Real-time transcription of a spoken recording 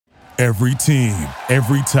Every team,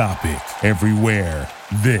 every topic, everywhere.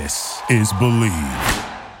 This is Believe.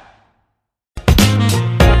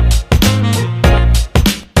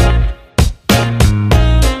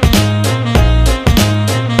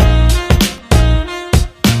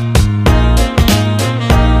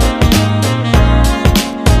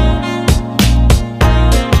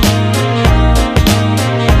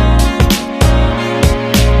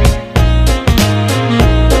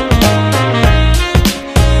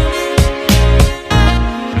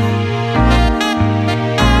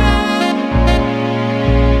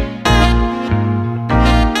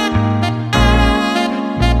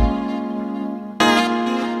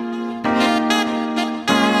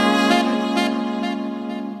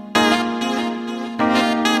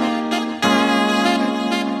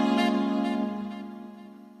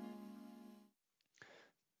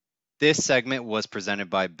 This segment was presented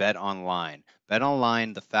by Bet Online. Bet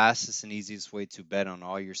Online, the fastest and easiest way to bet on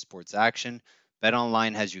all your sports action. Bet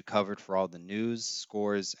Online has you covered for all the news,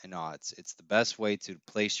 scores, and odds. It's the best way to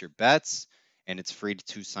place your bets, and it's free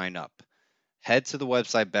to sign up. Head to the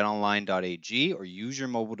website betonline.ag or use your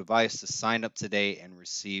mobile device to sign up today and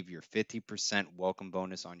receive your 50% welcome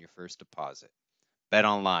bonus on your first deposit. Bet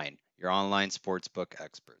Online, your online sportsbook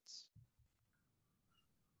experts.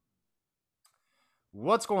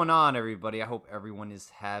 What's going on, everybody? I hope everyone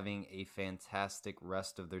is having a fantastic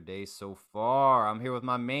rest of their day so far. I'm here with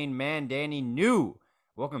my main man, Danny New.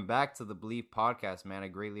 Welcome back to the Believe podcast, man. I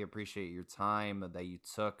greatly appreciate your time that you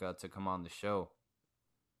took to come on the show.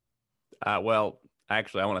 Well,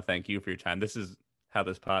 actually, I want to thank you for your time. This is how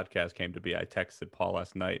this podcast came to be. I texted Paul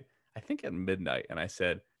last night, I think at midnight, and I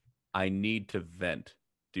said, I need to vent.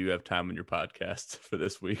 Do you have time on your podcast for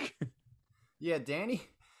this week? Yeah, Danny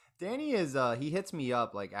is he hits me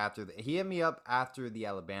up like he hit me up after the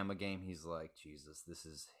Alabama game. He's like, Jesus, this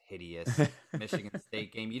is hideous. Michigan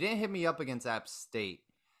State game. You didn't hit me up against App State,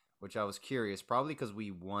 which I was curious, probably because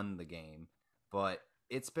we won the game, but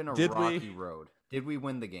it's been a rocky road. Did we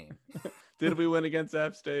win the game? Did we win against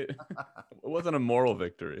App State? It wasn't a moral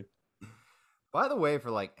victory. By the way,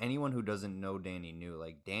 for like anyone who doesn't know Danny New,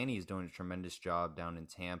 like Danny's doing a tremendous job down in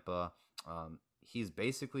Tampa. He's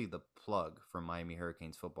basically the plug for Miami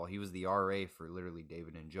Hurricanes football. He was the RA for literally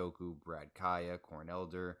David Njoku, Brad Kaya, Corn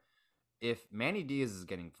Elder. If Manny Diaz is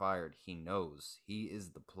getting fired, he knows he is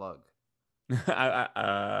the plug.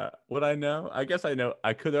 What I know? I guess I know.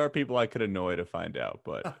 There are people I could annoy to find out,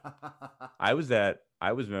 but I was at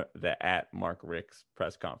Mark Rick's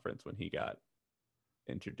press conference when he got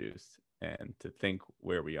introduced, and to think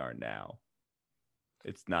where we are now,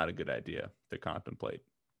 it's not a good idea to contemplate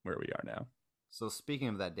where we are now. So speaking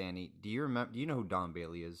of that, Danny, do you know who Don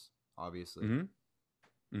Bailey is? Obviously.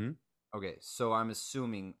 Mm-hmm. Okay, so I'm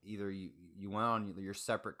assuming either you went on your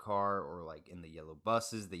separate car or like in the yellow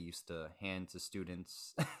buses they used to hand to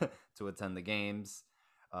students to attend the games.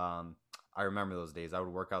 I remember those days. I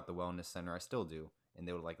would work out the wellness center. I still do. And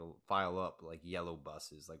they would like file up like yellow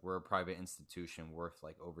buses. Like we're a private institution worth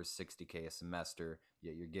like over $60K a semester.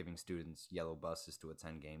 Yet you're giving students yellow buses to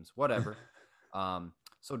attend games. Whatever.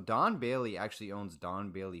 So Don Bailey actually owns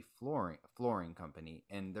Don Bailey Flooring Company,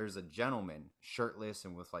 and there's a gentleman shirtless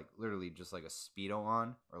and with like literally just like a Speedo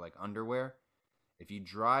on or like underwear. If you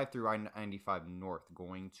drive through I-95 North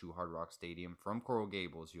going to Hard Rock Stadium from Coral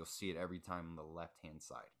Gables, you'll see it every time on the left-hand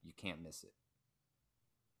side. You can't miss it.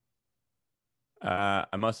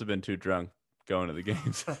 I must have been too drunk going to the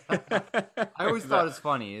games. I always thought it's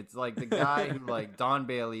funny. It's like the guy who like Don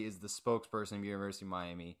Bailey is the spokesperson of University of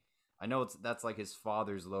Miami. I know that's like his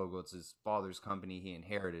father's logo. It's his father's company he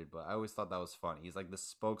inherited, but I always thought that was funny. He's like the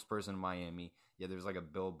spokesperson of Miami. Yeah, there's like a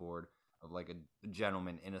billboard of like a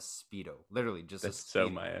gentleman in a Speedo. Literally just That's a Speedo. so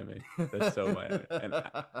Miami. That's so Miami. And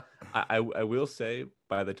I will say,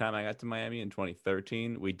 by the time I got to Miami in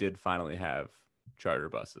 2013, we did finally have charter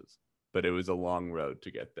buses, but it was a long road to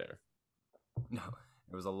get there. No,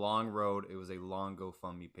 it was a long road. It was a long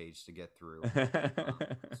GoFundMe page to get through.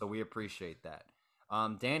 So we appreciate that.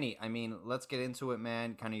 Danny, I mean, let's get into it,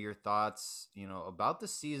 man. Kind of your thoughts, about the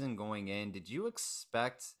season going in. Did you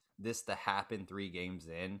expect this to happen 3 games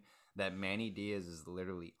in? That Manny Diaz is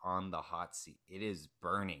literally on the hot seat. It is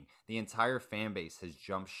burning. The entire fan base has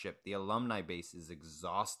jumped ship. The alumni base is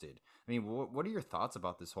exhausted. I mean, what are your thoughts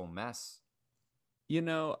about this whole mess?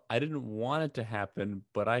 I didn't want it to happen,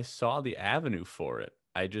 but I saw the avenue for it.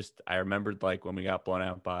 I remembered like when we got blown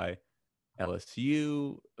out by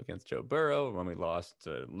LSU against Joe Burrow, when we lost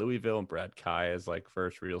to Louisville and Brad Kaya's like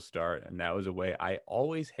first real start. And that was a way. I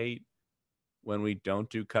always hate when we don't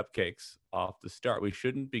do cupcakes off the start. We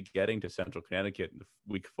shouldn't be getting to Central Connecticut in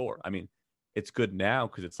week 4. I mean, it's good now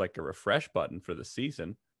because it's like a refresh button for the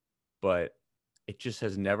season. but it just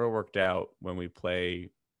has never worked out when we play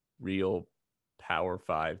real Power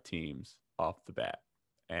 5 teams off the bat.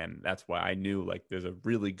 And that's why I knew like there's a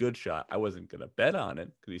really good shot. I wasn't going to bet on it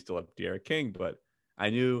because we still have De'Ara King, but I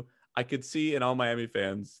knew I could see, and all Miami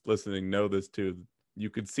fans listening know this too, you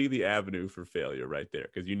could see the avenue for failure right there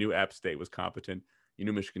because you knew App State was competent. You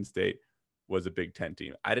knew Michigan State was a Big Ten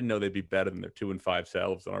team. I didn't know they'd be better than their 2-5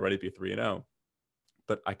 selves and already be 3-0,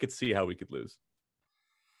 but I could see how we could lose.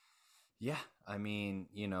 Yeah, I mean,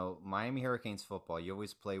 Miami Hurricanes football, you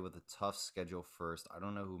always play with a tough schedule first. I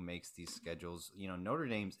don't know who makes these schedules. Notre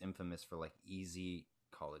Dame's infamous for like easy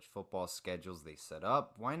college football schedules they set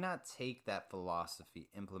up. Why not take that philosophy,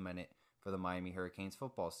 implement it for the Miami Hurricanes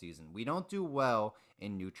football season? We don't do well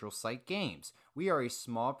in neutral site games. We are a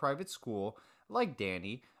small private school like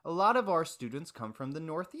Danny. A lot of our students come from the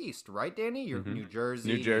Northeast, right, Danny? You're New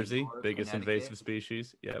Jersey. New Jersey, York, biggest invasive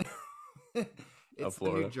species. Yep. It's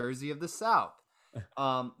the New Jersey of the South,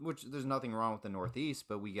 which there's nothing wrong with the Northeast,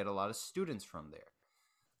 but we get a lot of students from there.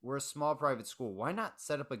 We're a small private school. Why not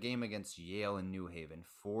set up a game against Yale in New Haven,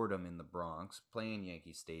 Fordham in the Bronx, playing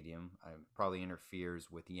Yankee Stadium? Probably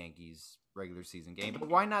interferes with the Yankees' regular season game. But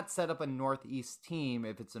why not set up a Northeast team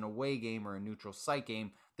if it's an away game or a neutral site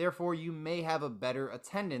game? Therefore, you may have a better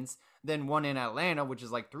attendance than one in Atlanta, which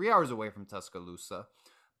is like 3 hours away from Tuscaloosa,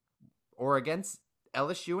 or against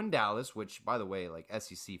LSU and Dallas, which, by the way, like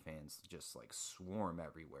SEC fans just like swarm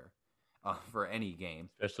everywhere for any game.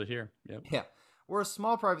 Especially here. Yep. Yeah. We're a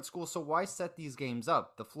small private school, so why set these games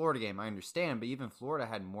up? The Florida game, I understand, but even Florida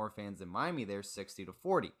had more fans than Miami there,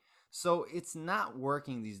 60-40. So it's not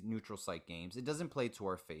working, these neutral site games. It doesn't play to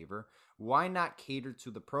our favor. Why not cater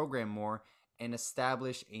to the program more and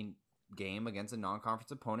establish a game against a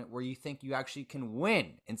non-conference opponent where you think you actually can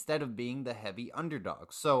win instead of being the heavy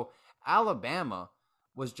underdog? So Alabama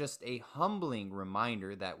was just a humbling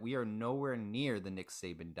reminder that we are nowhere near the Nick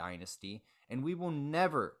Saban dynasty, and we will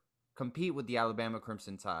never compete with the Alabama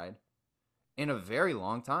Crimson Tide in a very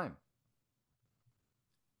long time.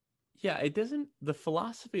 Yeah, the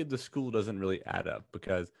philosophy of the school doesn't really add up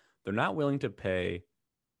because they're not willing to pay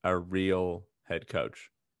a real head coach,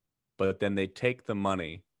 but then they take the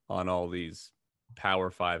money on all these Power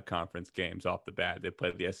 5 conference games off the bat. They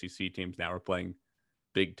play the SEC teams. Now we're playing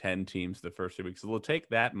Big Ten teams the first 3 weeks. So they'll take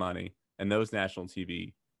that money and those national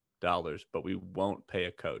TV dollars, but we won't pay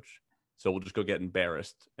a coach. So we'll just go get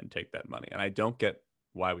embarrassed and take that money. And I don't get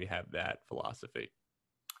why we have that philosophy.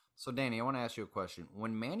 So, Danny, I want to ask you a question.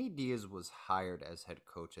 When Manny Diaz was hired as head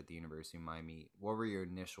coach at the University of Miami, what were your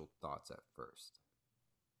initial thoughts at first?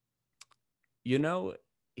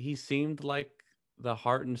 He seemed like the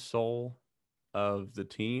heart and soul of the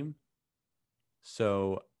team.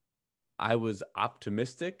 So I was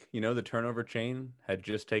optimistic. The turnover chain had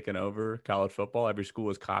just taken over college football. Every school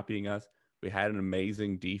was copying us. We had an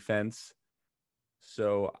amazing defense.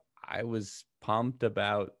 So I was pumped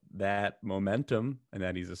about that momentum and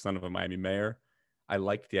that he's the son of a Miami mayor. I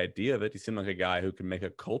liked the idea of it. He seemed like a guy who could make a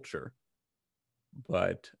culture.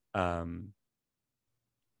 But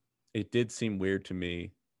it did seem weird to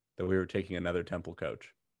me that we were taking another Temple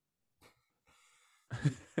coach.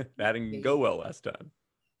 That didn't go well last time.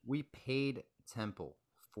 We paid Temple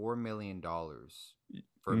 $4 million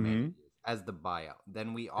for Manny as the buyout.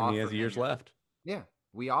 Then we offer he has years left. Yeah.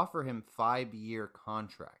 We offer him 5-year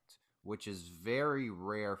contract, which is very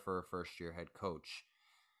rare for a first-year head coach.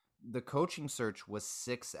 The coaching search was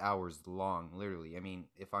 6 hours long, literally. I mean,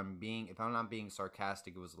 if I'm not being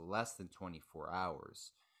sarcastic, it was less than 24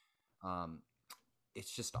 hours.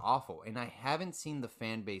 It's just awful. And I haven't seen the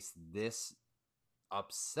fan base this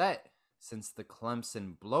upset since the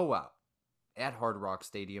Clemson blowout at Hard Rock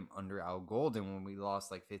Stadium under Al Golden when we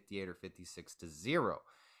lost like 58 or 56-0.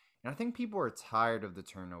 And I think people are tired of the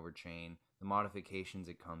turnover chain, the modifications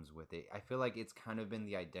it comes with it. I feel like it's kind of been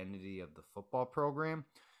the identity of the football program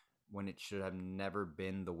when it should have never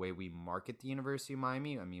been the way we market the University of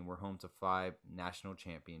Miami. I mean, we're home to 5 national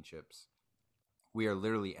championships. We are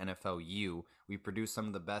literally NFL U. We produce some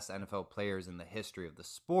of the best NFL players in the history of the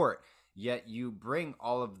sport. Yet you bring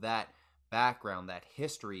all of that background, that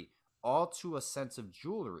history, all to a sense of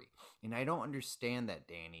jewelry. And I don't understand that,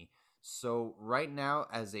 Danny. So right now,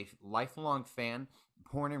 as a lifelong fan,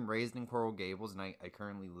 born and raised in Coral Gables, and I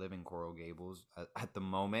currently live in Coral Gables at the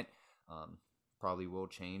moment, probably will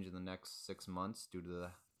change in the next 6 months due to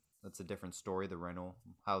that's a different story, the rental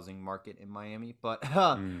housing market in Miami. But,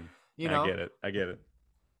 I get it.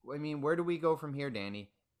 I mean, where do we go from here, Danny?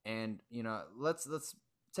 And, let's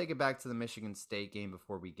take it back to the Michigan State game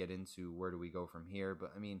before we get into where do we go from here.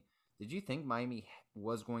 But, I mean, did you think Miami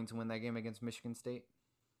was going to win that game against Michigan State?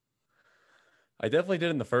 I definitely did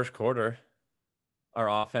in the first quarter. Our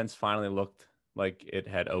offense finally looked like it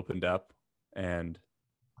had opened up, and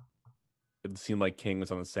it seemed like King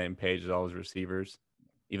was on the same page as all his receivers.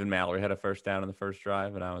 Even Mallory had a first down in the first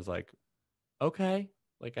drive, and I was like, okay,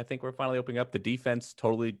 like I think we're finally opening up. The defense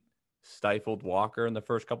totally stifled Walker in the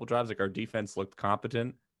first couple drives. Like our defense looked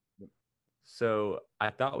competent. So I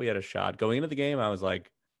thought we had a shot. Going into the game, I was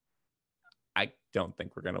like, I don't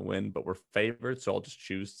think we're going to win, but we're favored. So I'll just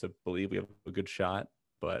choose to believe we have a good shot.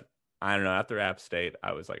 But I don't know. After App State,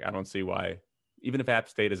 I was like, I don't see why. Even if App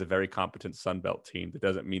State is a very competent Sun Belt team, that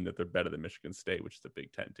doesn't mean that they're better than Michigan State, which is a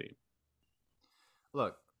Big Ten team.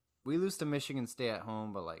 Look, we lose to Michigan State at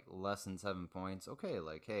home, but like less than 7 points. Okay,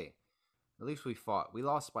 like, hey, at least we fought. We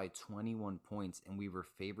lost by 21 points, and we were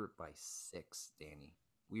favored by 6, Danny.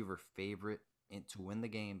 We were favorite to win the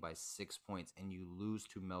game by 6 points, and you lose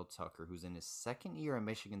to Mel Tucker, who's in his second year at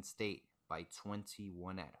Michigan State, by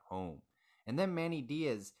 21 at home. And then Manny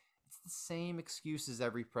Diaz, it's the same excuses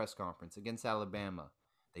every press conference. Against Alabama,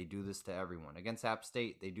 they do this to everyone. Against App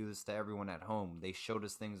State, they do this to everyone at home. They showed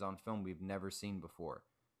us things on film we've never seen before.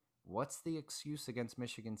 What's the excuse against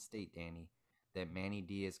Michigan State, Danny, that Manny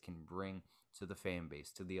Diaz can bring to the fan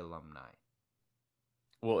base, to the alumni?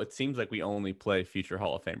 Well, it seems like we only play future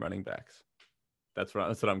Hall of Fame running backs. That's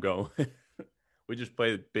what I'm going with. We just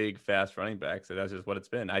play big, fast running backs. And that's just what it's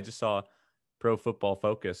been. I just saw Pro Football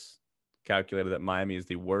Focus calculated that Miami is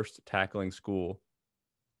the worst tackling school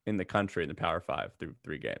in the country in the Power 5 through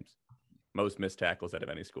 3 games. Most missed tackles out of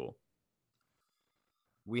any school.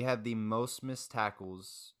 We had the most missed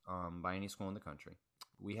tackles by any school in the country.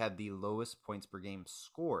 We had the lowest points per game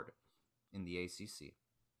scored in the ACC.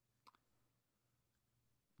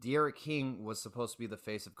 D'Eriq King was supposed to be the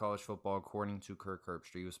face of college football, according to Kirk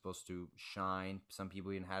Herbstreit. He was supposed to shine. Some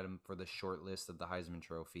people even had him for the short list of the Heisman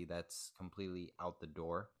Trophy. That's completely out the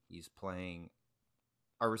door. He's playing.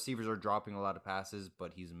 Our receivers are dropping a lot of passes,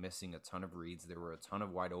 but he's missing a ton of reads. There were a ton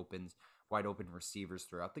of wide open receivers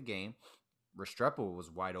throughout the game. Restrepo was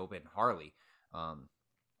wide open. Harley,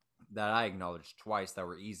 that I acknowledged twice, that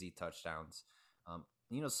were easy touchdowns.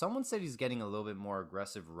 Someone said he's getting a little bit more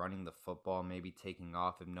aggressive running the football, maybe taking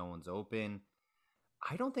off if no one's open.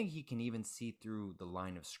 I don't think he can even see through the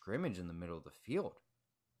line of scrimmage in the middle of the field.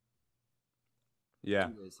 Yeah.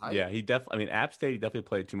 He definitely. I mean, App State, he definitely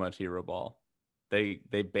played too much hero ball. They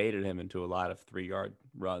baited him into a lot of 3-yard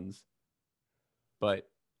runs. But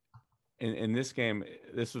in this game,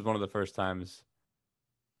 this was one of the first times,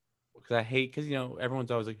 because I hate, because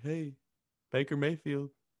everyone's always like, hey, Baker Mayfield,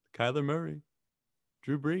 Kyler Murray,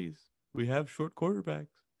 Drew Brees, we have short quarterbacks.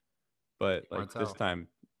 But like this time,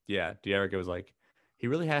 D'Eriq was like, he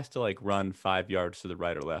really has to like run 5 yards to the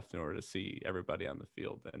right or left in order to see everybody on the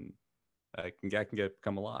field, and I can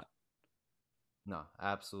become a lot. No,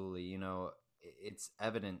 absolutely. It's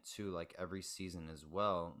evident too, like every season as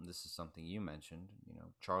well. This is something you mentioned.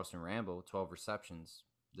 Charleston Rambo, 12 receptions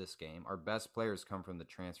this game. Our best players come from the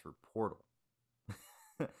transfer portal.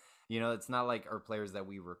 It's not like our players that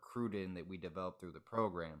we recruited and that we developed through the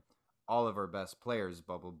program. All of our best players,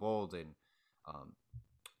 Bubba Bolden,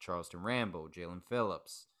 Charleston Rambo, Jalen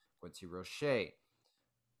Phillips, Quincy Roche,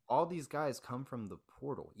 all these guys come from the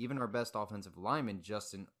portal. Even our best offensive lineman,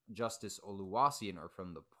 Justice Oluwaseun, are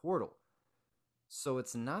from the portal. So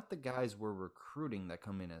it's not the guys we're recruiting that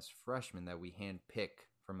come in as freshmen that we handpick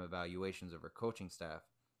from evaluations of our coaching staff.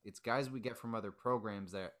 It's guys we get from other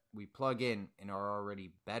programs that we plug in and are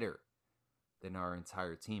already better than our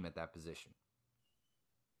entire team at that position.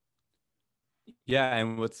 Yeah,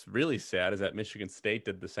 and what's really sad is that Michigan State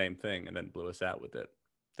did the same thing and then blew us out with it.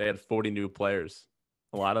 They had 40 new players.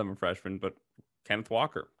 A lot of them are freshmen, but Kenneth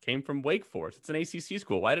Walker came from Wake Forest. It's an ACC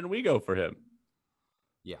school. Why didn't we go for him?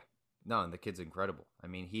 Yeah. No, and the kid's incredible. I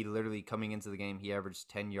mean, he literally, coming into the game, he averaged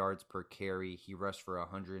 10 yards per carry. He rushed for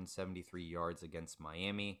 173 yards against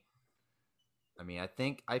Miami. I mean,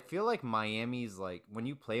 I feel like Miami's like, when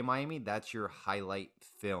you play Miami, that's your highlight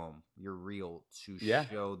film, your reel to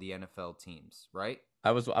show the NFL teams, right? I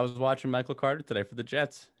was watching Michael Carter today for the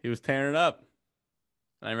Jets. He was tearing it up.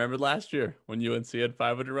 I remember last year when UNC had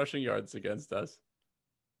 500 rushing yards against us.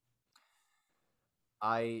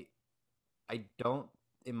 I don't,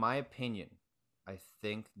 in my opinion, I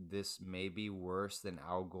think this may be worse than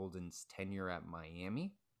Al Golden's tenure at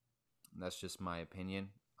Miami. That's just my opinion.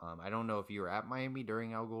 I don't know if you were at Miami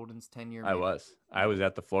during Al Golden's tenure. I was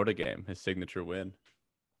at the Florida game, his signature win.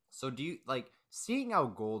 So do you, like, seeing Al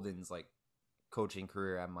Golden's like coaching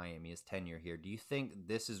career at Miami, his tenure here, do you think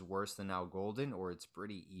this is worse than Al Golden, or it's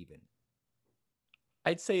pretty even?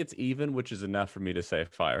 I'd say it's even, which is enough for me to say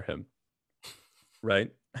fire him.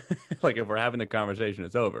 Right? Like, if we're having the conversation,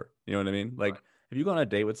 it's over. You know what I mean? Like, if you go on a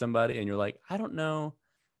date with somebody and you're like, I don't know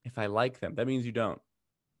if I like them, that means you don't.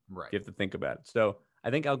 Right. You have to think about it. So I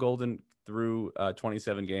think Al Golden through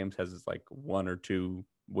 27 games has like 1 or 2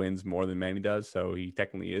 wins more than Manny does. So he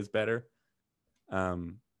technically is better.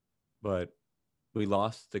 But we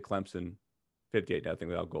lost to Clemson 58-0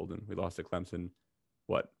 with Al Golden. We lost to Clemson,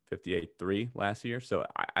 58-3 last year. So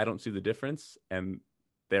I don't see the difference. And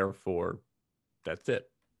therefore, that's it.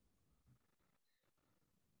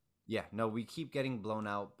 Yeah, no, we keep getting blown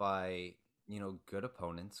out by, good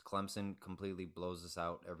opponents. Clemson completely blows us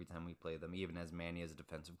out every time we play them, even as Manny as a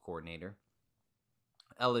defensive coordinator.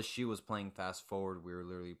 LSU was playing fast forward. We were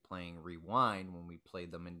literally playing rewind when we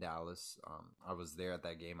played them in Dallas. I was there at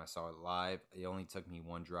that game. I saw it live. It only took me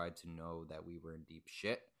one drive to know that we were in deep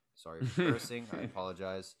shit. Sorry for cursing. I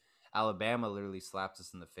apologize. Alabama literally slapped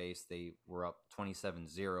us in the face. They were up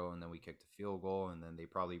 27-0, and then we kicked a field goal, and then they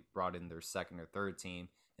probably brought in their second or third team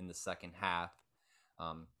in the second half.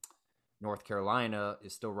 North Carolina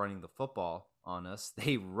is still running the football on us.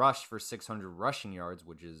 They rushed for 600 rushing yards,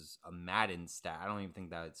 which is a Madden stat. I don't even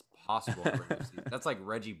think that it's possible for a season. That's like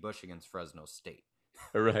Reggie Bush against Fresno State.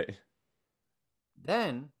 Right.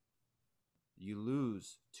 Then you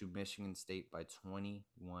lose to Michigan State by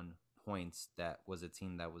 21 points. That was a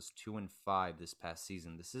team that was 2-5 this past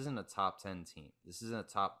season. This isn't a top 10 team. This isn't a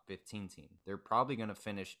top 15 team. They're probably going to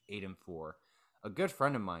finish 8-4. A good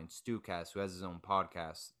friend of mine, Stucas, who has his own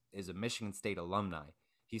podcast, is a Michigan State alumni.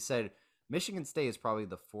 He said Michigan State is probably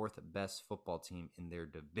the 4th best football team in their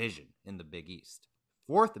division in the Big East.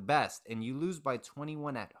 4th best, and you lose by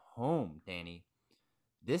 21 at home, Danny.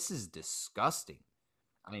 This is disgusting.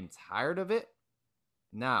 I'm tired of it.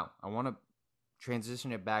 Now, I want to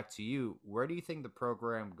transition it back to you. Where do you think the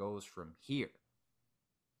program goes from here?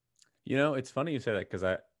 It's funny you say that because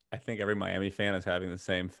I think every Miami fan is having the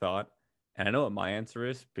same thought. And I know what my answer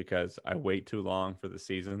is because I wait too long for the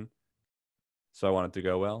season. So I want it to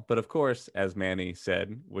go well. But of course, as Manny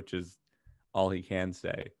said, which is all he can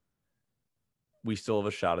say, we still have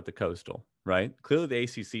a shot at the Coastal, right? Clearly the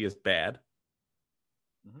ACC is bad.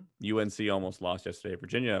 Mm-hmm. UNC almost lost yesterday.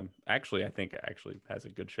 Virginia I think has a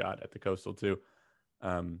good shot at the Coastal too.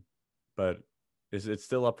 But it's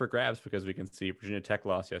still up for grabs because we can see Virginia Tech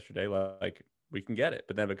lost yesterday. Like we can get it,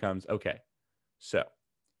 but then it becomes, okay, so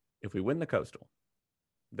if we win the Coastal,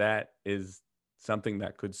 that is something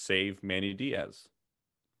that could save Manny Diaz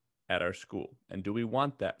at our school. And do we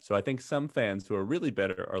want that? So I think some fans who are really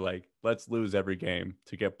bitter are like, let's lose every game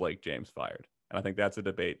to get Blake James fired. And I think that's a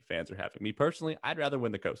debate fans are having. Me personally, I'd rather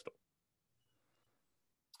win the Coastal.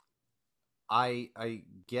 I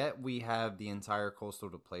get we have the entire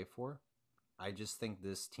Coastal to play for. I just think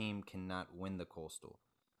this team cannot win the Coastal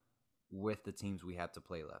with the teams we have to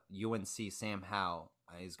play left. UNC, Sam Howell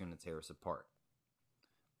is going to tear us apart.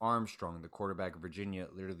 Armstrong, the quarterback of Virginia,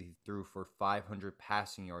 literally threw for 500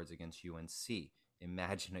 passing yards against UNC.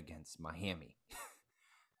 Imagine against Miami.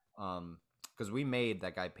 Because we made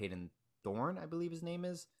that guy Peyton Thorne, I believe his name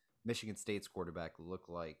is, Michigan State's quarterback, look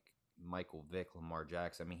like Michael Vick, Lamar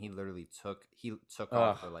Jackson. I mean, he literally took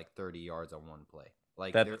off for like 30 yards on one play.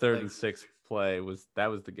 Like that 36th play was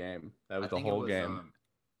the game. That was the whole game.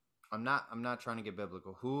 I'm not trying to get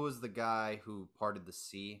biblical. Who was the guy who parted the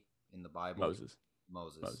sea in the Bible?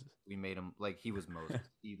 Moses. We made him like he was Moses.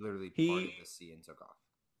 He literally parted the sea and took off.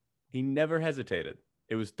 He never hesitated.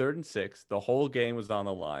 It was 3rd and 6. The whole game was on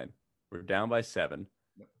the line. We're down by 7.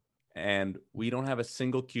 Yep. And we don't have a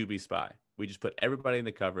single QB spy. We just put everybody in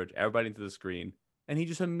the coverage, everybody into the screen, and he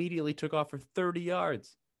just immediately took off for 30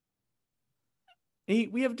 yards.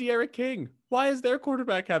 We have De'Ara King. Why is their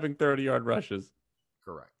quarterback having 30-yard rushes?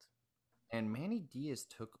 Correct. And Manny Diaz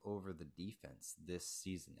took over the defense this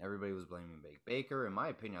season. Everybody was blaming Baker. In my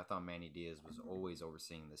opinion, I thought Manny Diaz was always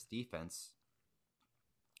overseeing this defense.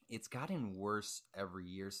 It's gotten worse every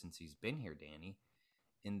year since he's been here, Danny.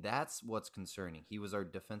 And that's what's concerning. He was our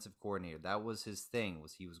defensive coordinator. That was his thing,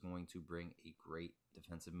 was he was going to bring a great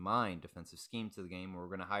defensive mind, defensive scheme to the game. We're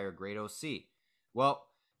going to hire a great OC. Well,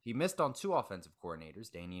 he missed on 2 offensive coordinators.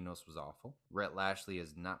 Dan Enos was awful. Rhett Lashley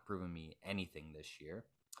has not proven me anything this year.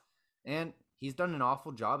 And he's done an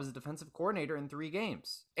awful job as a defensive coordinator in 3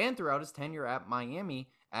 games and throughout his tenure at Miami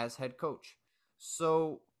as head coach.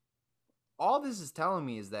 So all this is telling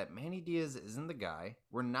me is that Manny Diaz isn't the guy.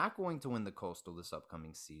 We're not going to win the Coastal this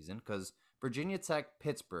upcoming season because Virginia Tech,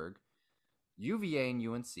 Pittsburgh, UVA, and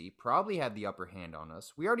UNC probably had the upper hand on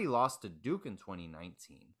us. We already lost to Duke in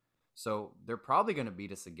 2019. So they're probably going to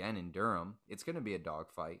beat us again in Durham. It's going to be a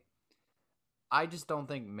dogfight. I just don't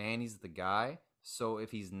think Manny's the guy. So if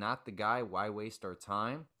he's not the guy, why waste our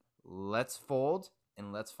time? Let's fold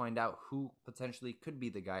and let's find out who potentially could be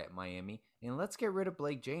the guy at Miami. And let's get rid of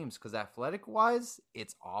Blake James because athletic-wise,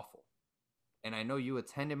 it's awful. And I know you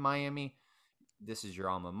attended Miami. This is your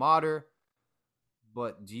alma mater.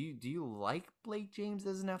 But do you like Blake James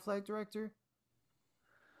as an athletic director?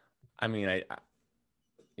 I mean, I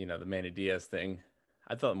the Manny Diaz thing.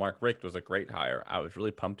 I thought Mark Richt was a great hire. I was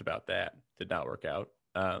really pumped about that. Did not work out.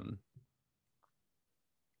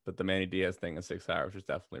 But the Manny Diaz thing in 6 hours was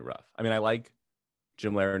definitely rough. I mean, I like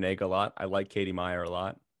Jim Larinaga a lot. I like Katie Meyer a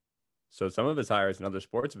lot. So some of his hires in other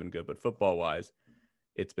sports have been good, but football-wise,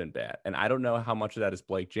 it's been bad. And I don't know how much of that is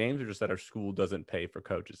Blake James or just that our school doesn't pay for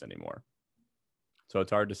coaches anymore. So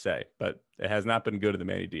it's hard to say, but it has not been good in the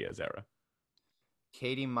Manny Diaz era.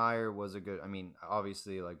 Katie Meyer was a good, I mean,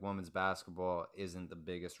 obviously, like, women's basketball isn't the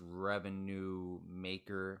biggest revenue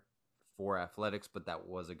maker for athletics, but that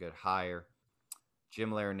was a good hire.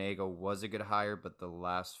 Jim Larinaga was a good hire, but the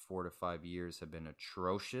last 4 to 5 years have been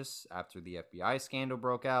atrocious. After the FBI scandal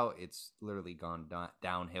broke out, it's literally gone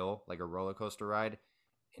downhill like a roller coaster ride,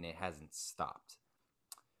 and it hasn't stopped.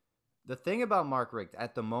 The thing about Mark Richt,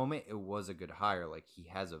 at the moment, it was a good hire. Like, he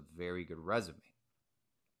has a very good resume.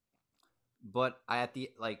 But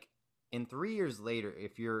in 3 years later,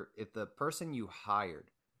 if the person you hired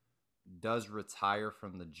does retire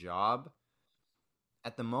from the job,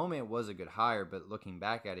 at the moment it was a good hire, but looking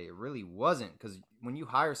back at it, it really wasn't, because when you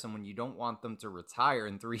hire someone, you don't want them to retire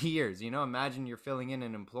in 3 years. Imagine you're filling in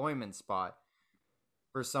an employment spot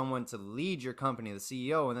for someone to lead your company, the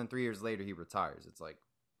CEO, and then 3 years later he retires. It's like,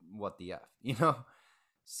 what the F,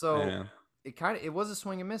 So it was a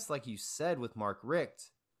swing and miss, like you said, with Mark Richt.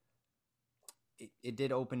 It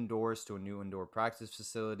did open doors to a new indoor practice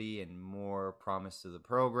facility and more promise to the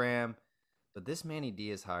program. But this Manny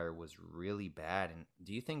Diaz hire was really bad. And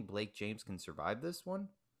do you think Blake James can survive this one?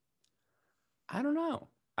 I don't know.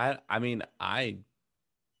 I mean, I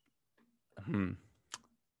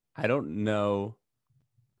don't know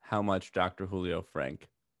how much Dr. Julio Frank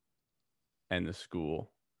and the school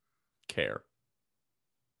care.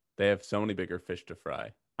 They have so many bigger fish to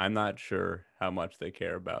fry. I'm not sure how much they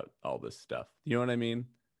care about all this stuff. You know what I mean?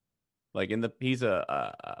 Like he's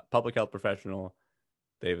a public health professional.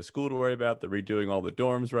 They have a school to worry about. They're redoing all the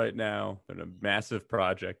dorms right now. They're in a massive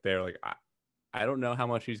project there. Like I don't know how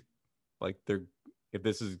much he's like if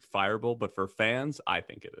this is fireable, but for fans, I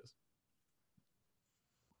think it is.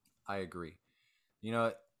 I agree.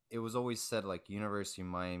 It was always said, like, University of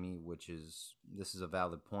Miami, this is a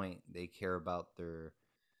valid point. They care about their,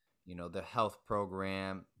 the health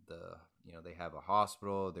program, they have a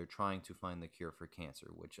hospital. They're trying to find the cure for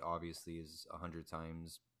cancer, which obviously is 100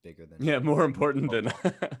 times bigger than more important than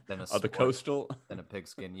a the coastal than a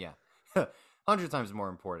pigskin. Yeah, 100 times more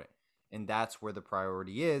important, and that's where the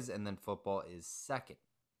priority is. And then football is second.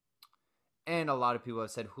 And a lot of people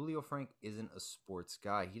have said Julio Frank isn't a sports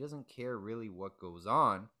guy. He doesn't care really what goes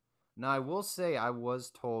on. Now, I will say I was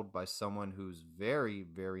told by someone who's very,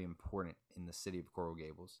 very important in the city of Coral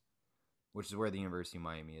Gables, which is where the University of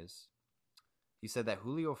Miami is. He said that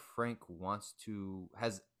Julio Frank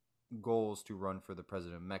has goals to run for the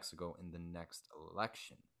president of Mexico in the next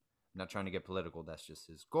election. I'm not trying to get political. That's just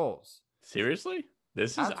his goals. Seriously?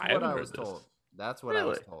 That's what I was told. That's what I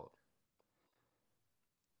was told.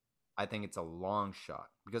 I think it's a long shot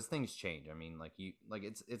because things change. I mean,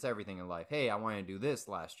 it's everything in life. Hey, I wanted to do this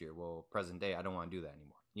last year. Well, present day, I don't want to do that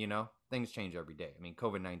anymore. Things change every day. I mean,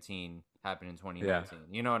 COVID-19 happened in 2019. Yeah.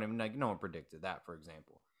 You know what I mean? Like, no one predicted that, for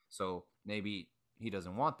example. So maybe he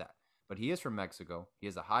doesn't want that. But he is from Mexico. He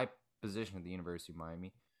has a high position at the University of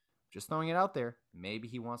Miami. Just throwing it out there. Maybe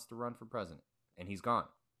he wants to run for president, and he's gone.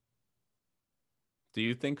 Do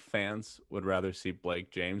you think fans would rather see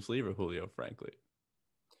Blake James leave or Julio Frank leave?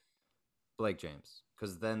 Blake James,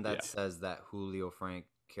 because then that says that Julio Frank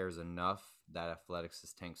cares enough that athletics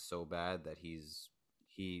is tanked so bad that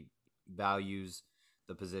he values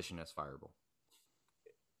the position as fireable.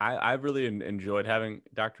 I really enjoyed having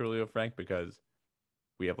Dr. Julio Frank because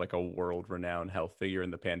we have like a world-renowned health figure in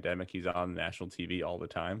the pandemic. He's on national TV all the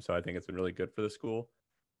time, so I think it's been really good for the school.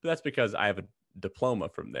 But that's because I have a diploma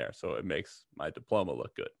from there, so it makes my diploma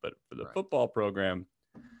look good. But for the football program,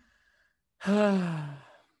 let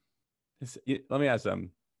me ask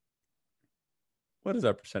them, what is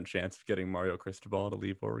our % chance of getting Mario Cristobal to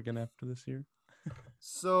leave Oregon after this year?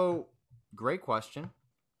 So, great question.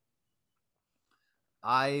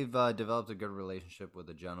 I've developed a good relationship with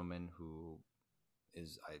a gentleman who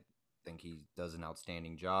I think he does an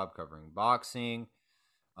outstanding job covering boxing,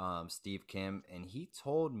 Steve Kim, and he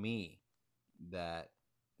told me that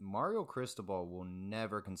Mario Cristobal will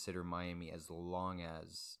never consider Miami as long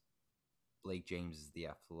as Blake James is the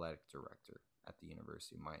athletic director. at the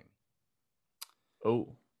University of Miami.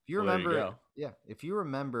 Oh, If you well, there you remember, go. if you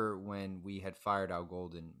remember when we had fired Al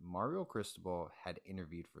Golden, Mario Cristobal had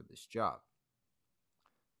interviewed for this job.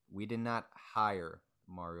 We did not hire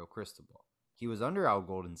Mario Cristobal. He was under Al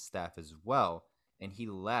Golden's staff as well, and he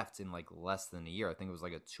left in like less than a year. I think it was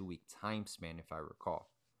like a 2-week time span, if I recall.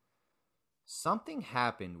 Something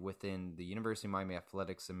happened within the University of Miami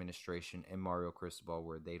Athletics Administration and Mario Cristobal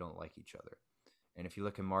where they don't like each other. And if you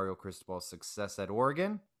look at Mario Cristobal's success at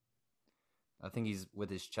Oregon, I think he's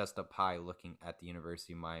with his chest up high looking at the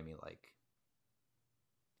University of Miami like,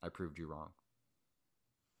 I proved you wrong.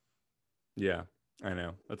 Yeah, I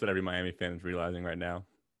know. That's what every Miami fan is realizing right now.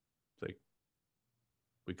 It's like,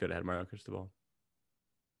 we could have had Mario Cristobal.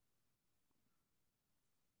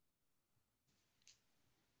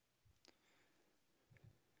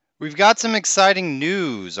 We've got some exciting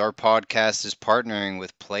news. Our podcast is partnering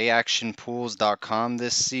with PlayActionPools.com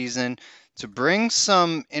this season to bring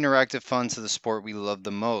some interactive fun to the sport we love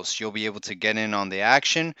the most. You'll be able to get in on the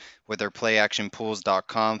action with our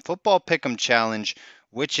PlayActionPools.com Football Pick'em Challenge,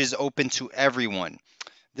 which is open to everyone.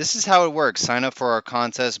 This is how it works. Sign up for our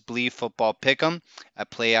contest, Believe Football Pick'em,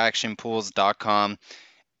 at PlayActionPools.com.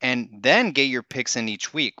 And then get your picks in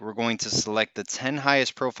each week. We're going to select the 10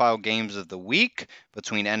 highest profile games of the week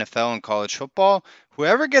between NFL and college football.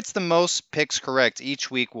 Whoever gets the most picks correct each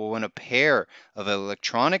week will win a pair of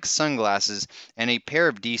electronic sunglasses and a pair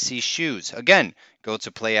of DC shoes. Again, go to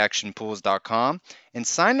playactionpools.com and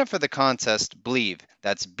sign up for the contest Believe.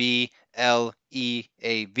 That's BLEAV,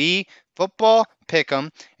 Football Pick'em.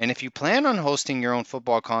 And if you plan on hosting your own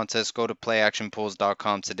football contest, go to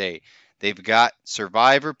playactionpools.com today. They've got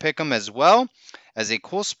Survivor Pick'em as well as a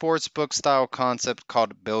cool sportsbook style concept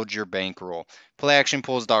called Build Your Bankroll.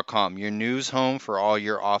 PlayActionPools.com, your news home for all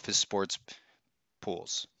your office sports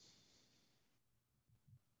pools.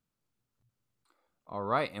 All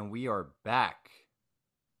right, and we are back.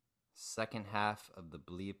 Second half of the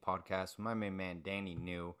Believe podcast with my main man, Danny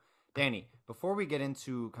New. Danny, before we get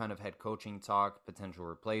into kind of head coaching talk, potential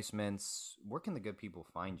replacements, where can the good people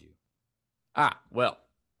find you? Well,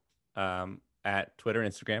 at Twitter,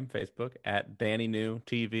 Instagram, Facebook, at Danny New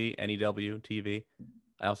TV, NEW TV.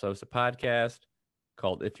 I also host a podcast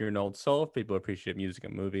called If You're an Old Soul. People appreciate music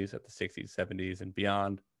and movies at the 60s, 70s, and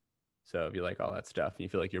beyond. So if you like all that stuff and you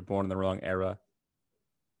feel like you're born in the wrong era,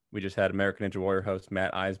 we just had American Ninja Warrior host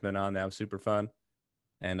Matt Eisman on. That was super fun.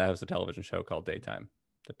 And I host a television show called Daytime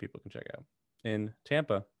that people can check out in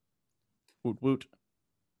Tampa. Woot woot.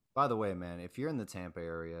 By the way, man, if you're in the Tampa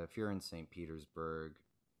area, if you're in St. Petersburg,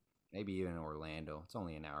 maybe even Orlando, it's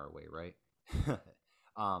only an hour away, right?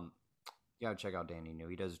 You gotta check out Danny New.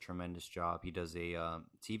 He does a tremendous job. He does a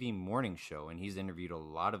TV morning show, and he's interviewed a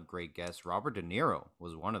lot of great guests. Robert De Niro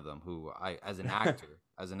was one of them, who I, as an actor,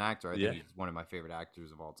 I think he's one of my favorite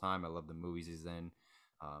actors of all time. I love the movies he's in.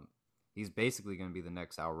 He's basically going to be the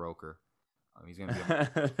next Al Roker. He's going to be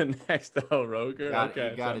the next Al Roker. You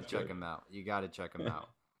got to check him out. You got to check him out.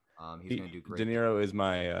 He's going to do great. De Niro is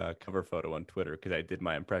my cover photo on Twitter because I did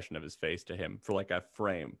my impression of his face to him for like a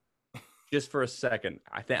frame, just for a second.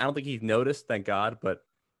 I don't think he's noticed, thank God, but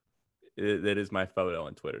it is my photo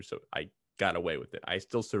on Twitter, so I got away with it. I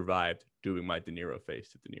still survived doing my De Niro face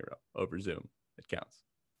to De Niro over Zoom. It counts.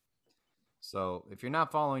 So if you're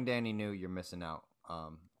not following Danny New, you're missing out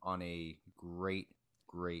on a great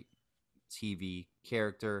TV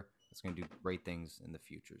character that's going to do great things in the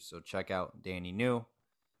future. So check out Danny New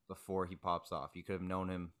before he pops off. You could have known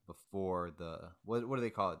him before the what do they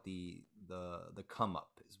call it? The come up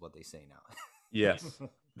is what they say now. Yes,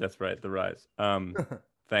 that's right. The rise.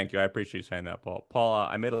 Thank you. I appreciate you saying that, Paul. Paul,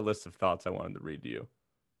 I made a list of thoughts I wanted to read to you.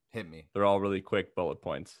 Hit me. They're all really quick bullet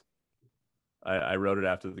points. I wrote it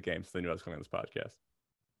after the game, so they knew I was coming on this podcast.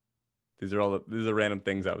 These are random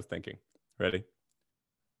things I was thinking. Ready?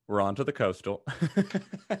 We're on to the Coastal.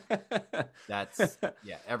 That's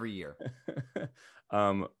every year.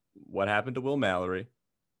 What happened to Will Mallory?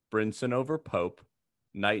 Brinson over Pope.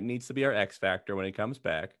 Knight needs to be our X factor when he comes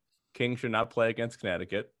back. King should not play against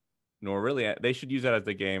Connecticut. Nor really, they should use that as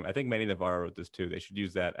the game. I think Manny Navarro wrote this too. They should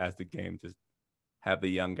use that as the game to have the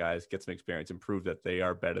young guys get some experience and prove that they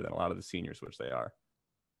are better than a lot of the seniors, which they are.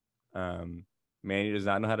 Manny does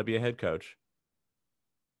not know how to be a head coach.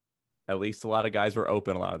 At least a lot of guys were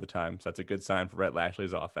open a lot of the time. So that's a good sign for Rhett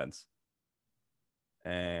Lashley's offense.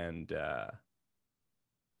 And do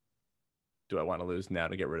I want to lose now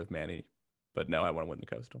to get rid of Manny? But no, I want to win the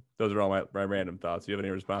Coastal. Those are all my random thoughts. Do you have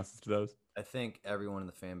any responses to those? I think everyone in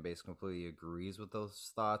the fan base completely agrees with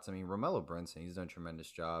those thoughts. I mean, Romello Brinson, he's done a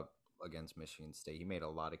tremendous job. against Michigan State. He made a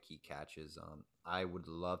lot of key catches. I would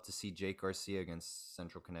love to see Jake Garcia against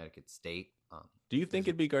Central Connecticut State. Do you think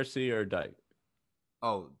it'd be Garcia or Dyke?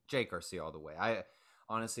 Oh, Jake Garcia all the way. I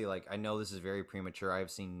honestly, like, I know this is very premature. I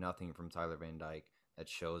have seen nothing from Tyler Van Dyke that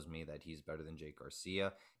shows me that he's better than Jake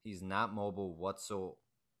Garcia. He's not mobile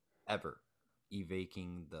whatsoever.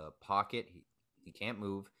 Evaking the pocket, he can't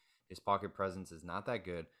move. His pocket presence is not that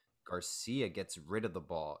good. Garcia gets rid of the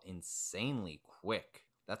ball insanely quick.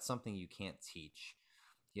 That's something you can't teach.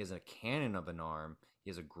 He has a cannon of an arm. He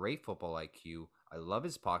has a great football IQ. I love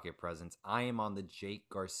his pocket presence. I am on the Jake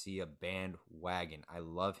Garcia bandwagon. I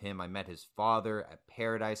love him. I met his father at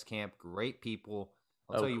Paradise Camp. Great people.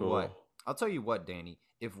 I'll tell you what, Danny.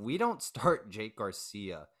 If we don't start Jake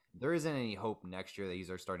Garcia, there isn't any hope next year that he's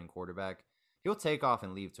our starting quarterback. He'll take off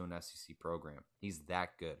and leave to an SEC program. He's that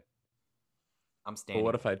good. I'm standing.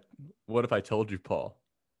 Well, what if I told you, Paul,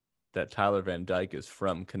 that Tyler Van Dyke is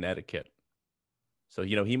from Connecticut? So,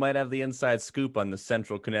 he might have the inside scoop on the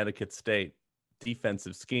Central Connecticut State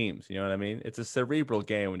defensive schemes. You know what I mean? It's a cerebral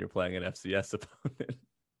game when you're playing an FCS opponent.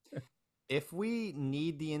 If we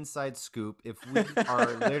need the inside scoop, if we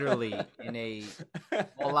are literally in a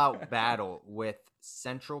all-out battle with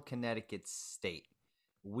Central Connecticut State,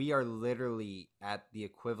 we are literally at the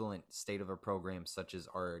equivalent state of a program such as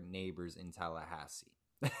our neighbors in Tallahassee.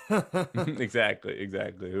 Exactly.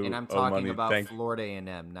 And I'm talking about Florida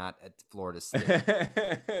A&M, not at Florida State.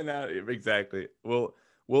 No, exactly. We'll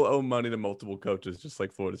owe money to multiple coaches just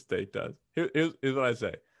like Florida State does. Here's what I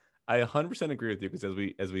say. I 100% agree with you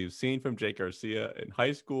because as we've seen from Jake Garcia in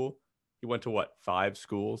high school, he went to 5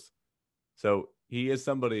 schools. So he is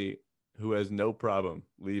somebody who has no problem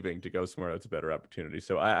leaving to go somewhere that's a better opportunity.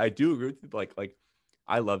 So I do agree with you. Like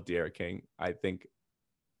I love D'Eriq King. I think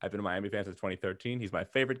I've been a Miami fan since 2013. He's my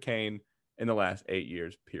favorite Cane in the last 8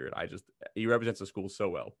 years, period. He represents the school so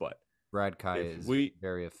well. But Brad Kai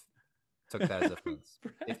took that as offense.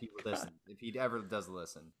 If he ever does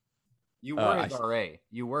listen. You were his RA.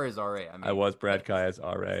 You were his RA. I was Brad Kai's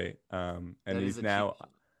RA. And he's now,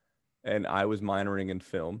 and I was minoring in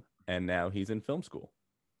film, and now he's in film school.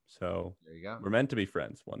 So there you go. We're meant to be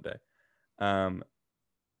friends one day.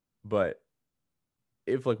 But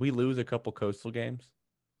if we lose a couple coastal games,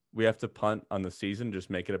 we have to punt on the season.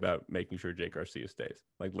 Just make it about making sure Jake Garcia stays.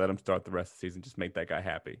 Let him start the rest of the season. Just make that guy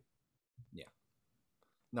happy. Yeah.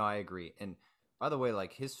 No, I agree. And by the way,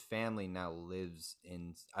 his family now lives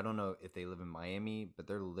in, I don't know if they live in Miami, but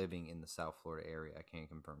they're living in the South Florida area. I can't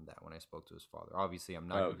confirm that when I spoke to his father. Obviously, I'm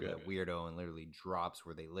not going to be that weirdo and literally drops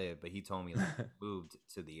where they live, but he told me he moved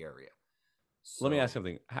to the area. So, let me ask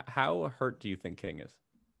something. How hurt do you think King is?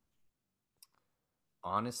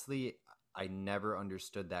 Honestly, I never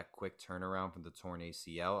understood that quick turnaround from the torn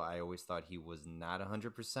ACL. I always thought he was not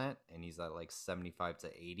 100%, and he's at 75 to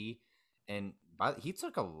 80. And he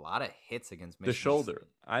took a lot of hits against Michigan the shoulder.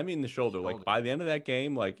 State. I mean the shoulder. By the end of that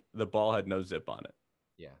game, the ball had no zip on it.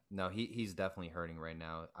 Yeah. No, he's definitely hurting right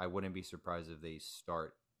now. I wouldn't be surprised if they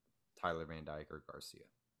start Tyler Van Dyke or Garcia.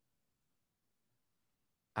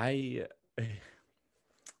 I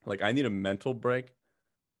need a mental break.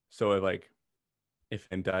 So if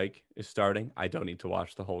Van Dyke is starting, I don't need to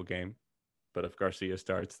watch the whole game. But if Garcia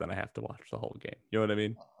starts, then I have to watch the whole game. You know what I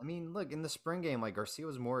mean? I mean, look, in the spring game, Garcia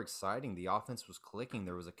was more exciting. The offense was clicking.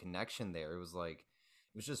 There was a connection there. It was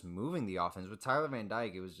just moving the offense. With Tyler Van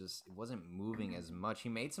Dyke, it wasn't moving as much. He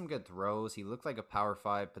made some good throws. He looked like a Power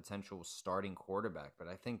 5 potential starting quarterback. But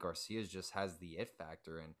I think Garcia just has the it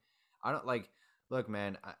factor. And I don't look,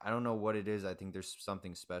 man, I don't know what it is. I think there's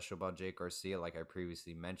something special about Jake Garcia. Like I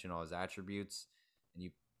previously mentioned, all his attributes.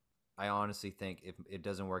 And I honestly think if it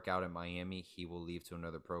doesn't work out in Miami, he will leave to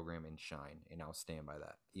another program and shine. And I'll stand by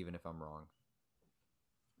that, even if I'm wrong.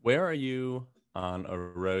 Where are you on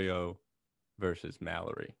Arroyo versus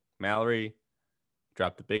Mallory? Mallory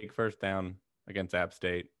dropped the big first down against App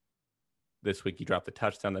State. This week he dropped the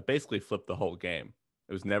touchdown that basically flipped the whole game.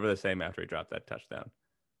 It was never the same after he dropped that touchdown.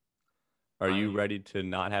 Are you ready to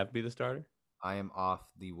not have be the starter? I am off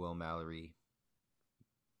the Will Mallory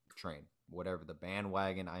train. Whatever the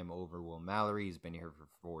bandwagon, I'm over Will Mallory. He's been here for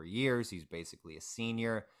 4 years. He's basically a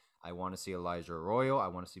senior. I want to see Elijah Arroyo. I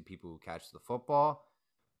want to see people who catch the football.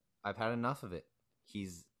 I've had enough of it.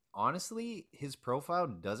 Honestly, his profile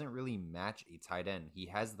doesn't really match a tight end. He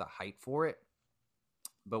has the height for it,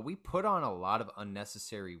 but we put on a lot of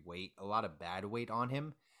unnecessary weight, a lot of bad weight on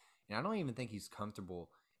him, and I don't even think he's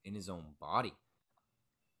comfortable in his own body.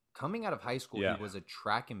 Coming out of high school, He was a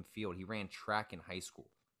track and field. He ran track in high school.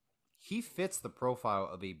 He fits the profile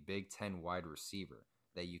of a Big Ten wide receiver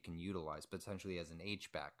that you can utilize potentially as an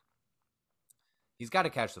H-back. He's got to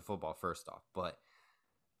catch the football first off, but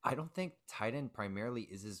I don't think tight end primarily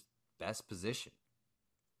is his best position.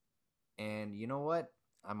 And you know what?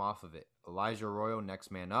 I'm off of it. Elijah Arroyo,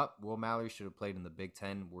 next man up. Will Mallory should have played in the Big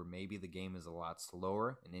Ten, where maybe the game is a lot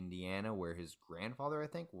slower. In Indiana, where his grandfather, I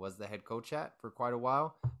think, was the head coach at for quite a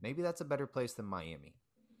while. Maybe that's a better place than Miami.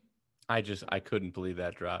 I couldn't believe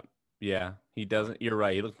that drop. Yeah, he doesn't. You're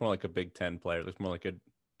right. He looks more like a Big Ten player. He looks more like a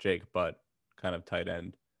Jake Butt kind of tight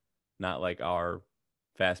end, not like our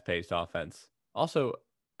fast-paced offense. Also,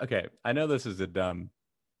 okay, I know this is a dumb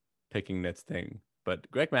picking nits thing, but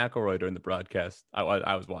Greg McElroy during the broadcast, I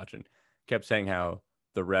was watching, kept saying how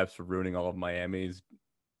the refs were ruining all of Miami's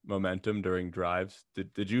momentum during drives.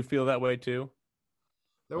 Did you feel that way too?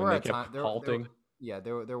 There When were they a kept time halting?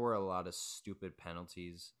 there were a lot of stupid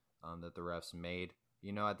penalties that the refs made.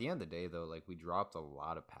 You know, at the end of the day, though, like we dropped a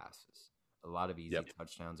lot of passes, a lot of easy Yep.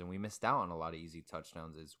 touchdowns, and we missed out on a lot of easy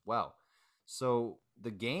touchdowns as well. So the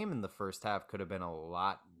game in the first half could have been a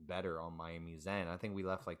lot better on Miami's end. I think we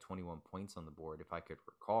left like 21 points on the board, if I could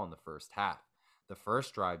recall, in the first half. The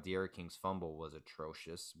first drive, De'Ara King's fumble was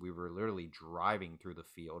atrocious. We were literally driving through the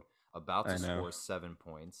field, about to I know. score 7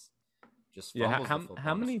 points. Just Yeah, fumbles the how football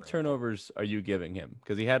how on a many scramble. turnovers are you giving him?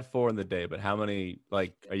 Because he had 4 in the day, but how many,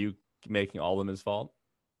 like, are you making all of them his fault?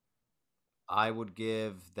 I would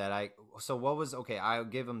give that so what was okay, I'll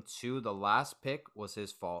give him 2. The last pick was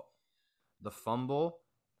his fault. The fumble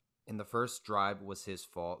in the first drive was his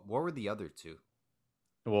fault. What were the other 2?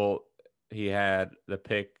 Well, he had the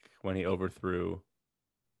pick when he overthrew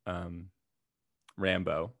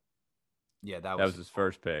Rambo. Yeah, That was his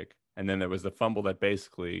first pick. And then there was the fumble that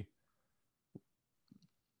basically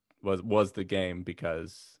was the game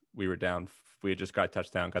because we were down. We had just got a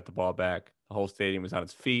touchdown, got the ball back. The whole stadium was on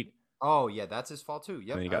its feet. Oh, yeah, that's his fault too.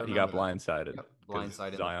 Yep. And then I he got remember that. blindsided Yep, because blindsided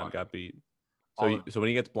in the Zion pocket. got beat. All So when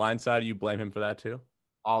he gets blindsided, you blame him for that too?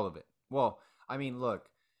 All of it. Well, I mean, look,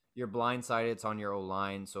 you're blindsided. It's on your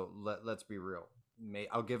O-line, so let's be real.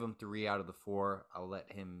 I'll give him 3 out of the 4. I'll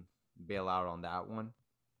let him bail out on that one.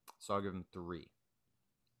 So I'll give him 3.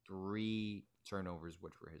 3 turnovers,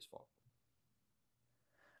 which were his fault.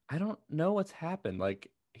 I don't know what's happened.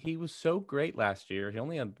 Like, he was so great last year. He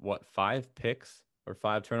only had, 5 picks or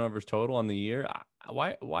 5 turnovers total on the year?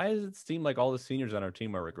 Why does it seem like all the seniors on our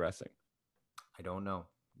team are regressing? I don't know.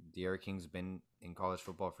 De'Ara King's been in college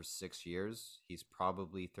football for 6 years. He's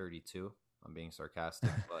probably 32. I'm being sarcastic,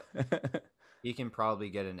 but he can probably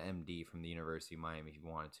get an MD from the University of Miami if he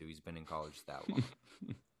wanted to. He's been in college that long.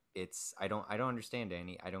 I don't understand,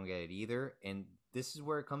 Danny. I don't get it either. And this is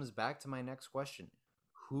where it comes back to my next question.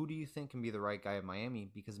 Who do you think can be the right guy at Miami?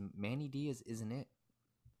 Because Manny Diaz isn't it.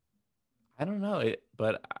 I don't know,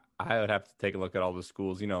 but I would have to take a look at all the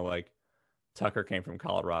schools. You know, like Tucker came from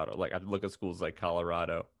Colorado. Like, I'd look at schools like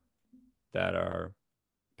Colorado that are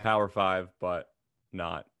Power 5, but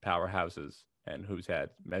not powerhouses, and who's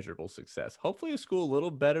had measurable success. Hopefully a school a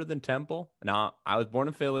little better than Temple. Now, I was born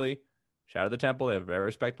in Philly. Shout out to Temple. They have a very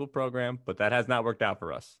respectable program, but that has not worked out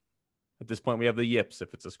for us. At this point, we have the yips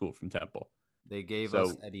if it's a school from Temple. They gave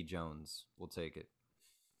us Eddie Jones. We'll take it.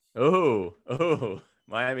 Oh,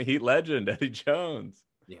 Miami Heat legend, Eddie Jones.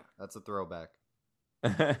 Yeah, that's a throwback.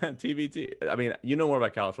 TBT. I mean, you know more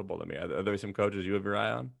about college football than me. Are there some coaches you have your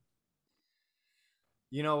eye on?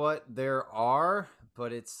 You know what? There are,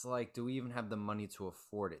 but it's like, do we even have the money to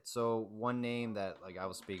afford it? So one name that, like, I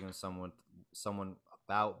was speaking to someone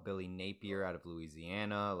about, Billy Napier out of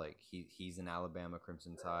Louisiana. Like, he's an Alabama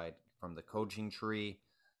Crimson Tide from the coaching tree.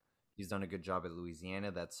 He's done a good job at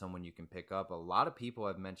Louisiana. That's someone you can pick up. A lot of people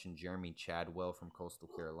have mentioned Jeremy Chadwell from Coastal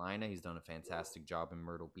Carolina. He's done a fantastic job in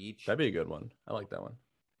Myrtle Beach. That'd be a good one. I like that one.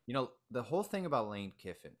 You know, the whole thing about Lane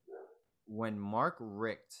Kiffin, when Mark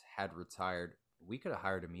Richt had retired, we could have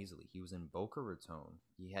hired him easily. He was in Boca Raton.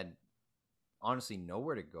 He had honestly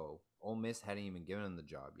nowhere to go. Ole Miss hadn't even given him the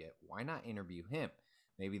job yet. Why not interview him?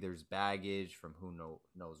 Maybe there's baggage from who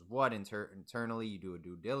knows what internally. You do a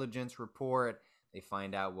due diligence report. They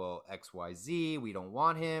find out, well, XYZ, we don't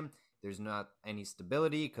want him. There's not any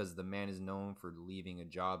stability because the man is known for leaving a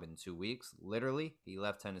job in 2 weeks. Literally, he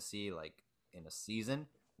left Tennessee like in a season,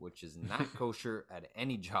 which is not kosher at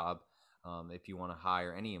any job if you want to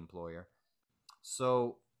hire any employer.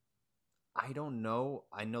 So I don't know.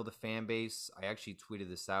 I know the fan base. I actually tweeted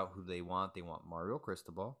this out who they want. They want Mario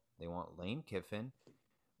Cristobal. They want Lane Kiffin.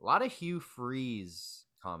 A lot of Hugh Freeze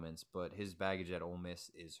comments, but his baggage at Ole Miss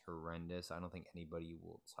is horrendous. I don't think anybody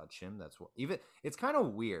will touch him. That's what even it's kind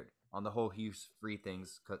of weird on the whole Hugh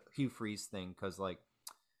Freeze thing because like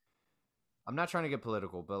I'm not trying to get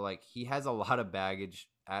political, but like he has a lot of baggage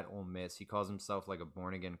at Ole Miss. He calls himself like a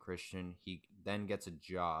born again Christian. He then gets a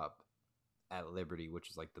job at Liberty, which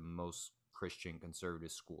is like the most Christian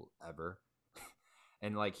conservative school ever.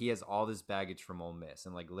 And like he has all this baggage from Ole Miss,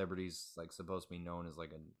 and like Liberty's like supposed to be known as like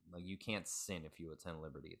you can't sin if you attend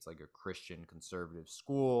Liberty. It's like a Christian conservative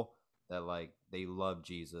school that like they love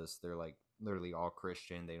Jesus. They're like literally all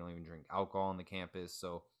Christian. They don't even drink alcohol on the campus.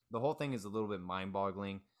 So the whole thing is a little bit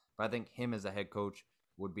mind-boggling. But I think him as a head coach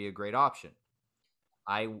would be a great option.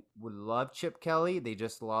 I would love Chip Kelly. They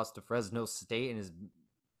just lost to Fresno State, and his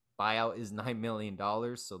buyout is $9 million,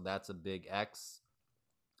 so that's a big X.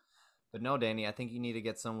 But no, Danny, I think you need to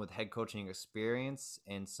get someone with head coaching experience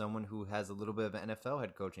and someone who has a little bit of NFL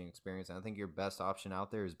head coaching experience. And I think your best option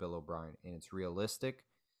out there is Bill O'Brien, and it's realistic,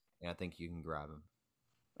 and I think you can grab him.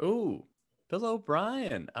 Ooh, Bill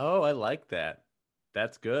O'Brien. Oh, I like that.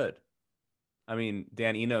 That's good. I mean,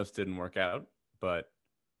 Dan Enos didn't work out, but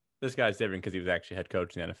this guy's different because he was actually head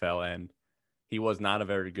coach in the NFL, and he was not a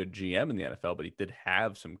very good GM in the NFL, but he did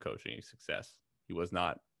have some coaching success. He was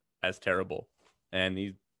not as terrible, and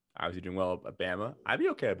he's obviously doing well at Bama. I'd be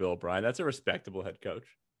okay with Bill O'Brien. That's a respectable head coach.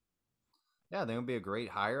 Yeah, I think it would be a great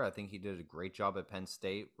hire. I think he did a great job at Penn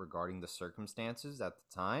State regarding the circumstances at the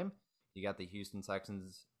time. He got the Houston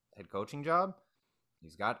Texans head coaching job.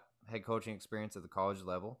 He's got head coaching experience at the college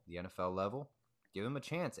level, the NFL level. Give him a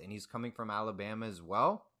chance. And he's coming from Alabama as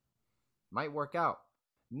well. Might work out.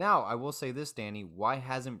 Now, I will say this, Danny. Why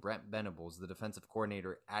hasn't Brent Venables, the defensive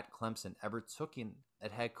coordinator at Clemson, ever took in a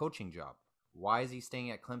head coaching job? Why is he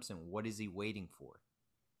staying at Clemson? What is he waiting for?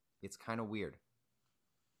 It's kind of weird.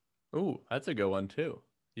 Ooh, that's a good one too.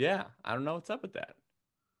 Yeah, I don't know what's up with that.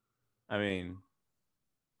 I mean,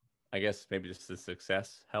 I guess maybe just the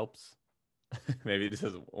success helps. Maybe this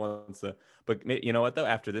is once but you know what though?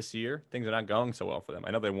 After this year, things are not going so well for them.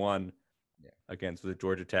 I know they won against the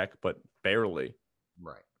Georgia Tech, but barely.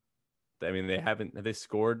 Right. I mean, have they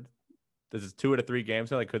scored? This is 2 out of 3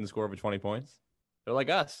 games now. They couldn't score over 20 points. They're like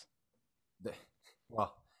us.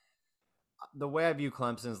 Well, the way I view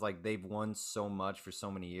Clemson is like they've won so much for so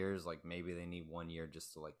many years. Like maybe they need 1 year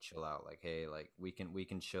just to like chill out. Like, hey, like we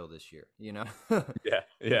can chill this year, you know?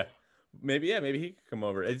 Yeah. Maybe he could come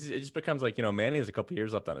over. It just becomes like, Manny has a couple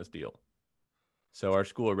years left on his deal. So our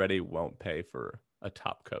school already won't pay for a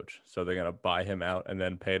top coach. So they're going to buy him out and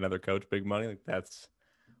then pay another coach big money. Like that's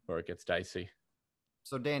where it gets dicey.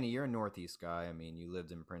 So Danny, you're a Northeast guy. I mean, you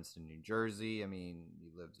lived in Princeton, New Jersey. I mean,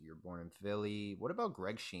 you're born in Philly. What about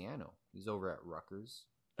Greg Schiano? He's over at Rutgers.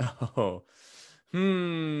 Oh,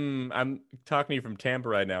 I'm talking to you from Tampa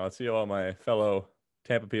right now. Let's see how all my fellow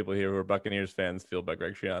Tampa people here who are Buccaneers fans feel about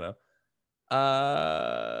Greg Schiano.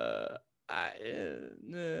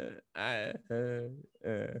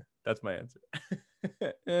 That's my answer.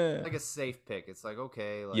 Like a safe pick. It's like,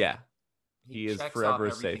 okay. Like, yeah. He is forever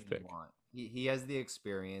a safe pick. He has the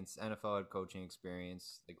experience, NFL head coaching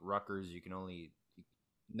experience. Like Rutgers,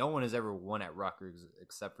 no one has ever won at Rutgers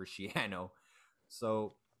except for Schiano.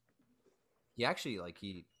 So he actually,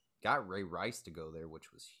 he got Ray Rice to go there,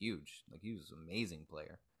 which was huge. Like he was an amazing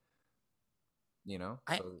player.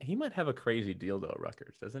 He might have a crazy deal though at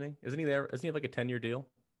Rutgers, doesn't he? Isn't he there? Isn't he have like a 10-year deal?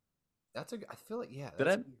 I feel like, yeah. Did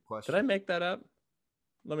I make that up?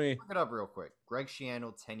 Let me look it up real quick. Greg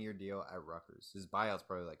Schiano, 10-year deal at Rutgers. His buyout's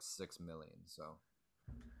probably like $6 million. So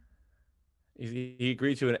he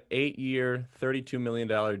agreed to an 8-year, $32 million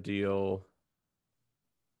deal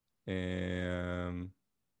in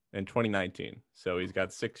 2019. So he's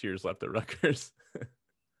got 6 years left at Rutgers.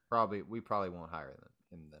 we probably won't hire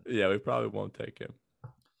him then. Yeah, we probably won't take him.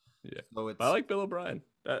 Yeah, so but I like Bill O'Brien.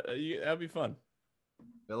 That'd be fun.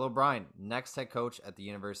 Bill O'Brien, next head coach at the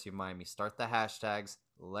University of Miami. Start the hashtags.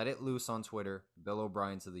 Let it loose on Twitter. Bill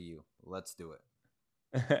O'Brien to the U. Let's do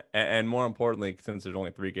it. And more importantly, since there's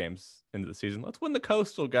only 3 games into the season, let's win the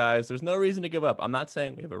Coastal, guys. There's no reason to give up. I'm not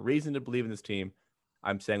saying we have a reason to believe in this team.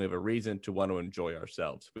 I'm saying we have a reason to want to enjoy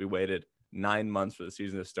ourselves. We waited 9 months for the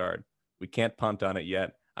season to start. We can't punt on it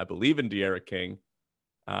yet. I believe in De'Ara King.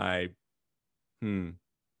 Do I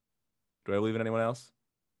believe in anyone else?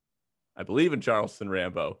 I believe in Charleston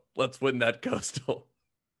Rambo. Let's win that Coastal.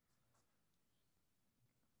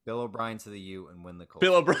 Bill O'Brien to the U and win the Coastal.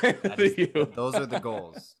 Bill O'Brien to the U. Those are the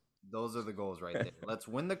goals. Those are the goals right there. Let's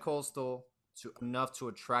win the Coastal enough to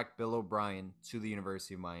attract Bill O'Brien to the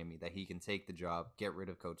University of Miami that he can take the job, get rid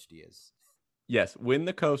of Coach Diaz. Yes, win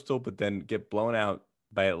the Coastal, but then get blown out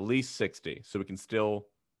by at least 60 so we can still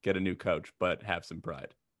get a new coach, but have some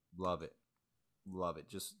pride. Love it.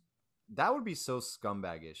 Just that would be so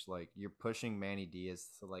scumbaggish. Like you're pushing Manny Diaz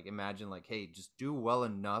to imagine hey, just do well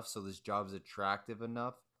enough so this job's attractive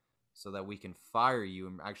enough so that we can fire you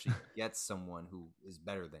and actually get someone who is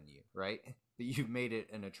better than you, right? But you've made it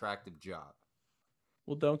an attractive job.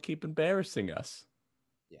 Well, don't keep embarrassing us.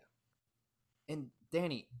 Yeah. And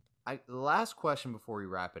Danny, last question before we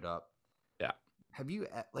wrap it up. Yeah. Have you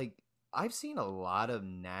like I've seen a lot of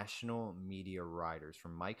national media writers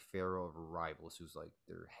from Mike Farrell of Rivals, who's like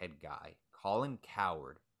their head guy, Colin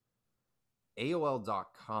Coward,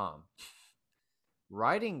 AOL.com,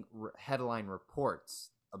 writing headline reports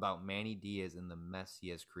about Manny Diaz and the mess he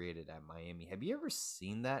has created at Miami. Have you ever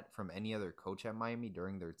seen that from any other coach at Miami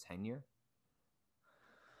during their tenure?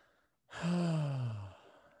 I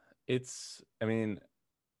mean,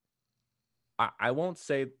 I won't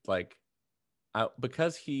say like,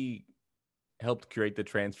 because he helped create the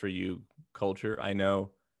transfer you culture. I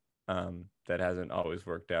know that hasn't always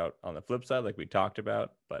worked out on the flip side, like we talked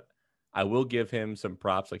about, but I will give him some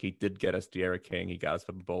props. Like he did get us De'Ara King, he got us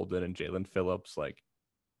Pepper Bolden and Jalen Phillips. Like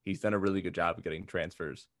he's done a really good job of getting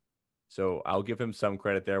transfers. So I'll give him some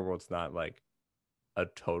credit there where it's not like a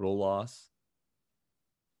total loss.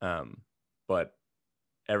 But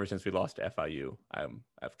ever since we lost to FIU,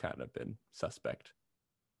 I've kind of been suspect.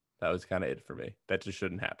 That was kind of it for me. That just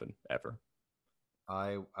shouldn't happen ever.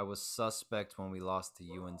 I was suspect when we lost to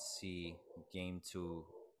UNC game 2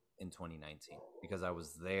 in 2019 because I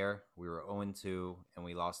was there. We were 0-2 and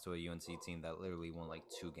we lost to a UNC team that literally won like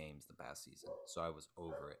 2 games the past season. So I was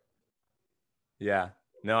over it. Yeah.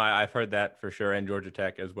 No, I've heard that for sure, and Georgia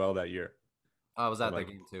Tech as well that year. I was at that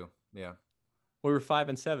game too. Yeah. We were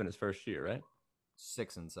 5-7 his first year, right?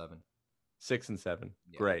 6-7. 6-7.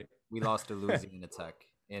 Yeah. Great. We lost to Louisiana Tech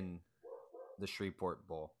in the Shreveport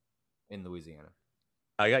Bowl in Louisiana.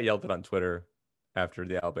 I got yelled at on Twitter after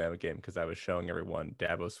the Alabama game because I was showing everyone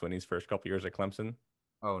Dabo Swinney's first couple years at Clemson.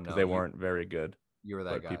 Oh no, because they weren't very good. You were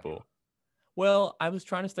that guy. Well, I was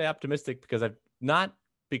trying to stay optimistic because not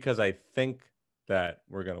because I think that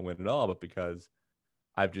we're going to win it all, but because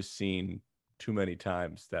I've just seen too many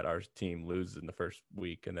times that our team loses in the first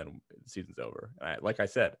week and then the season's over. And like I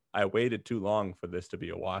said, I waited too long for this to be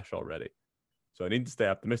a wash already. So I need to stay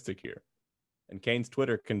optimistic here. And Kane's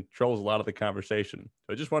Twitter controls a lot of the conversation.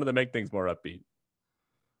 So I just wanted to make things more upbeat.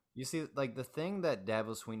 You see, like the thing that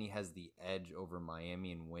Dabo Swinney has the edge over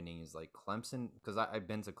Miami in winning is like Clemson, because I've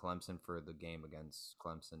been to Clemson for the game against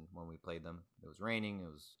Clemson when we played them. It was raining.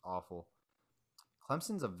 It was awful.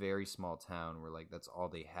 Clemson's a very small town where like that's all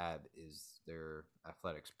they have is their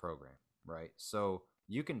athletics program, right? So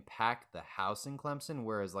you can pack the house in Clemson,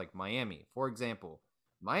 whereas like Miami, for example,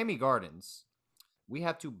 Miami Gardens, we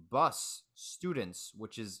have to bus students,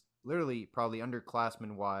 which is literally probably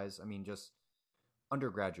underclassmen wise. I mean, just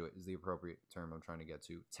undergraduate is the appropriate term I'm trying to get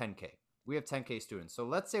to. 10K. We have 10K students. So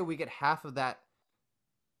let's say we get half of that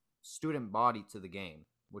student body to the game,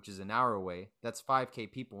 which is an hour away. That's 5K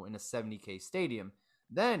people in a 70K stadium.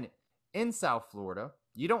 Then in South Florida,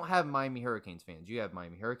 you don't have Miami Hurricanes fans. You have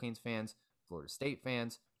Miami Hurricanes fans, Florida State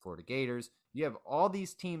fans, Florida Gators. You have all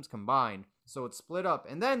these teams combined. So it's split up.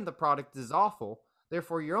 And then the product is awful.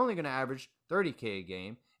 Therefore, you're only going to average 30K a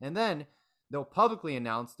game. And then they'll publicly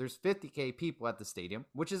announce there's 50K people at the stadium,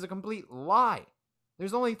 which is a complete lie.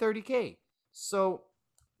 There's only 30K. So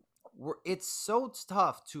it's so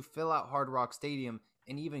tough to fill out Hard Rock Stadium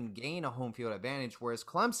and even gain a home field advantage, whereas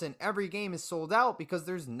Clemson, every game is sold out because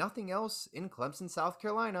there's nothing else in Clemson, South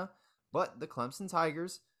Carolina, but the Clemson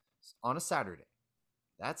Tigers on a Saturday.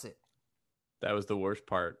 That's it. That was the worst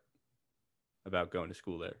part about going to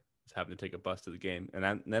school there, was having to take a bus to the game. And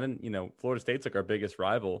then, Florida State's like our biggest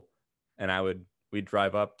rival. And we'd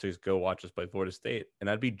drive up to go watch us play Florida State, and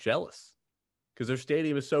I'd be jealous because their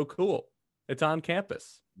stadium is so cool. It's on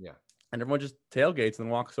campus. Yeah. And everyone just tailgates and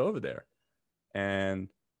walks over there. And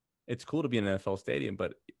it's cool to be in an NFL stadium,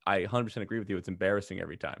 but I 100% agree with you. It's embarrassing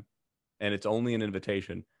every time. And it's only an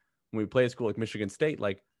invitation. When we play a school like Michigan State,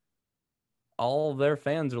 like all their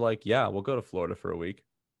fans are like, yeah, we'll go to Florida for a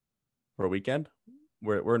weekend.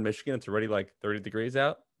 We're in Michigan. It's already like 30 degrees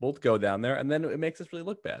out. We'll go down there, and then it makes us really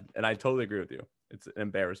look bad. And I totally agree with you. It's an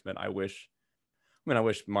embarrassment. I wish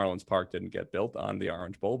Marlins Park didn't get built on the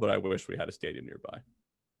Orange Bowl, but I wish we had a stadium nearby.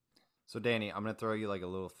 So, Danny, I'm going to throw you like a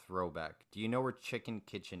little throwback. Do you know where Chicken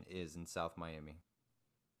Kitchen is in South Miami?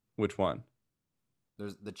 Which one?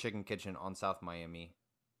 There's the Chicken Kitchen on South Miami.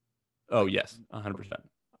 Oh, yes, 100%.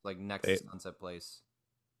 Like next to Sunset Place.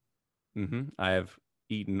 Mm-hmm. I have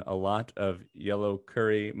eaten a lot of yellow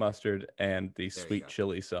curry mustard and the sweet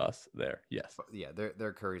chili sauce there. Yes. Yeah,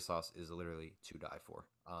 their curry sauce is literally to die for.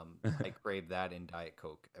 I crave that in Diet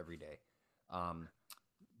Coke every day.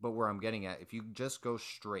 But where I'm getting at, if you just go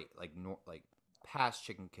straight, like past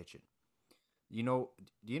Chicken Kitchen, do you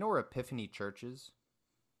know where Epiphany Church is?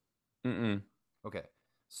 Mm-mm. Okay,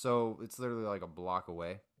 so it's literally like a block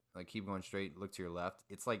away. Like keep going straight, look to your left.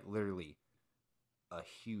 It's like literally a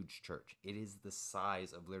huge church. It is the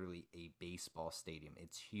size of literally a baseball stadium.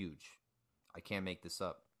 It's huge. I can't make this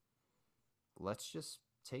up. Let's just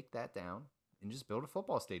take that down and just build a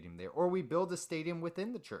football stadium there. Or we build a stadium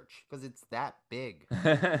within the church because it's that big.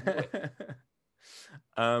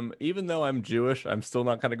 Even though I'm Jewish, I'm still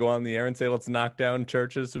not going to go on the air and say, let's knock down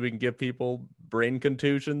churches so we can give people brain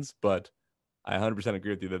contusions. But I 100%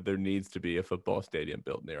 agree with you that there needs to be a football stadium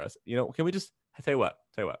built near us. You know, can we just tell you what?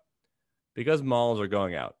 Because malls are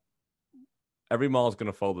going out, every mall is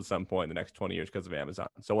going to fold at some point in the next 20 years because of Amazon.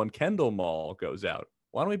 So when Kendall Mall goes out,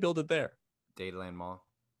 why don't we build it there? Dadeland Mall.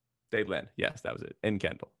 Dadeland. Yes, that was it. In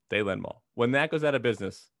Kendall. Dadeland Mall. When that goes out of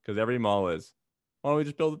business, because every mall is, why don't we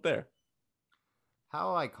just build it there? How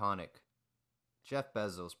iconic. Jeff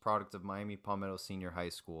Bezos, product of Miami Palmetto Senior High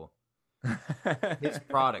School. His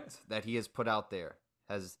product that he has put out there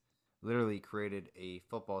has literally created a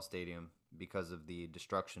football stadium because of the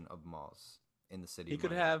destruction of malls in the city. He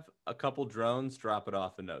could have a couple drones drop it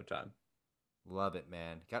off in no time. Love it,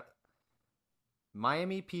 man.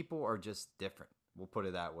 Miami people are just different. We'll put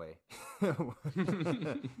it that way.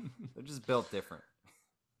 They're just built different.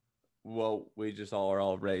 Well, we just are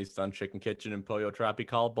all raised on Chicken Kitchen and Pollo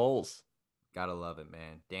Tropical bowls. Gotta love it,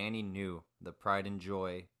 man. Danny knew the pride and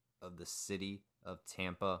joy of the city of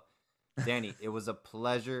Tampa. Danny, it was a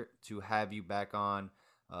pleasure to have you back on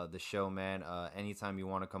the show, man. Anytime you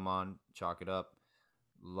want to come on, chalk it up.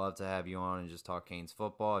 Love to have you on and just talk Canes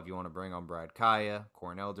football. If you want to bring on Brad Kaya,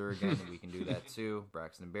 Corn Elder again, we can do that too.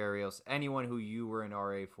 Braxton Berrios. Anyone who you were in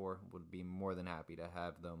RA for would be more than happy to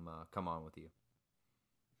have them come on with you.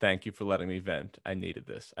 Thank you for letting me vent. I needed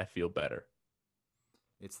this. I feel better.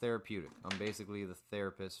 It's therapeutic. I'm basically the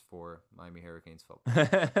therapist for Miami Hurricanes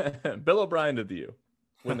football. Bill O'Brien to you.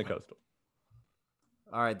 Win the Coastal.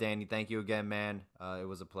 All right, Danny. Thank you again, man. It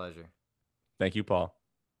was a pleasure. Thank you, Paul.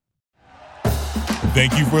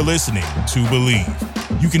 Thank you for listening to Believe.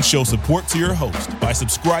 You can show support to your host by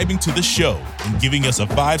subscribing to the show and giving us a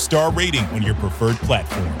 5-star rating on your preferred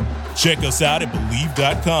platform. Check us out at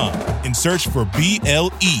Believe.com and search for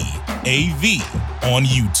BLEAV on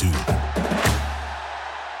YouTube.